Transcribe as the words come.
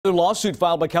A lawsuit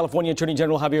filed by California Attorney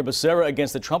General Javier Becerra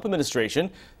against the Trump administration.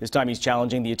 This time he's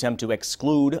challenging the attempt to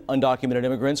exclude undocumented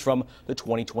immigrants from the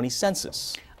 2020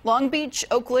 census. Long Beach,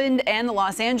 Oakland, and the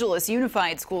Los Angeles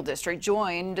Unified School District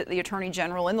joined the Attorney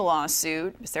General in the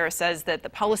lawsuit. Becerra says that the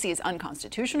policy is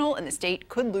unconstitutional and the state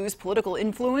could lose political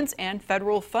influence and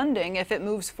federal funding if it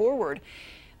moves forward.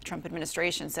 The Trump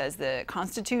administration says the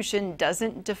Constitution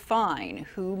doesn't define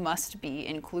who must be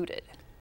included.